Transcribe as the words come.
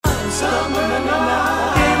Summer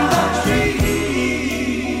night in the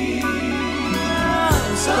tree.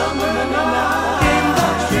 Summer night in the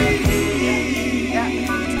tree.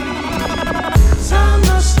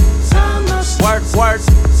 Summer, summer, work, work.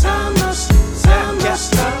 summer, summer, summer,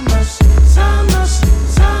 summer, summer,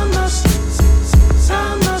 summer,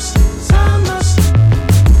 summer, summer,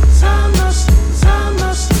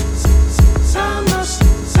 summer, summer,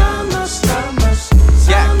 summer, summer.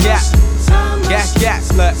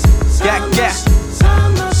 Yeah.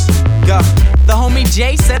 Go. The homie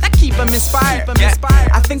Jay said I keep him inspired.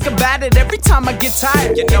 I think about it every time I get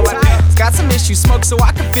tired. You know I do. Got some issues, smoke so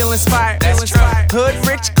I can feel inspired. Hood,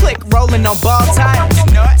 rich, click, rolling on ball tires.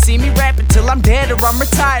 You know it. See me rapping till I'm dead or I'm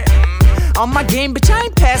retired. On my game, bitch, I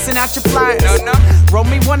ain't passing out your flyers. No. Roll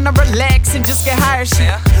me one to relax and just get higher. Shit.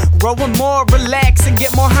 Roll one more, relax and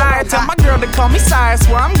get more higher. Tell my girl to call me sire.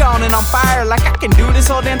 Swear I'm gone and on fire. Like I can do this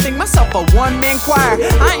whole damn thing myself, a one-man choir.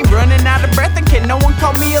 I ain't running out of breath and can no one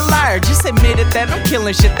call me a liar. Just admit it that I'm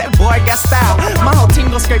killing shit, that boy got style. My whole team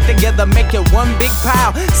gon' scrape together, make it one big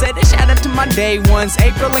pile. Said a shout out to my day ones,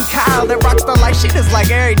 April and Kyle. That rockstar like shit is like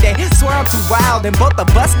every day. Swear I'm too wild and both of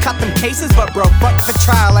us caught them cases, but bro, fuck the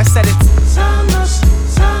trial. I said it's Summer,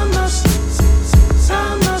 summer,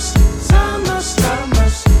 summer, summer, summer, summer,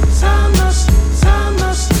 summer,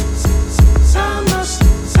 summer, summer,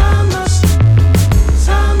 summer, summer,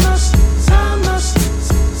 summer,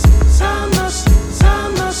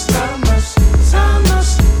 summer,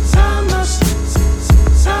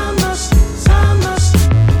 summer, summer.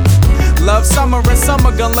 love summer and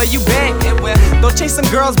summer gon' lay you back. Go chase some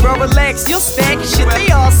girls, bro, relax, you'll stack shit. They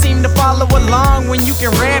all seem to follow along when you can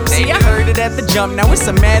rap. See, I heard it at the jump, now it's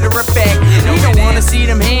a matter of fact. You don't wanna see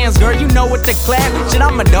them hands, girl, you know what to clap. Shit,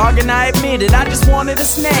 I'm a dog and I admit it, I just wanted a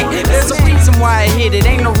snack. There's a reason why I hit it,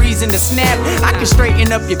 ain't no reason to snap. I can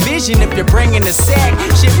straighten up your vision if you're bringing a sack.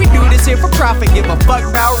 Shit, we do this here for profit, give a fuck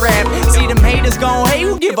about rap. See them haters gon' hate,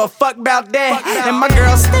 who give a fuck about that? And my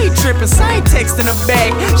girl stay trippin', so I ain't texting her back.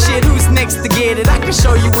 Shit, who's next to get it? I can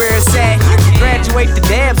show you where it's at. You can graduate the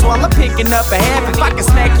dabs while I'm picking up a half. If I can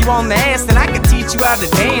smack you on the ass, then I can teach you how to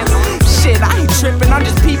dance. Shit, I ain't trippin', I'm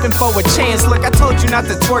just peeping for a chance. Look, I told you not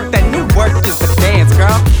to twerk, that new work is the dance,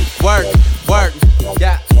 girl. Work, work,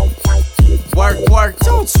 yeah. Work, work,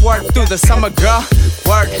 don't twerk through the summer, girl.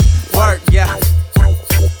 Work, work, yeah.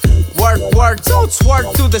 Work, work, don't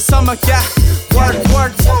twerk through the summer, yeah. Work,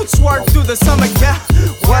 work, don't twerk through the summer, yeah.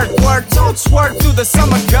 Work, work, don't twerk through the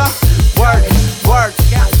summer, girl. Work, work,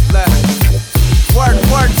 yeah. Work,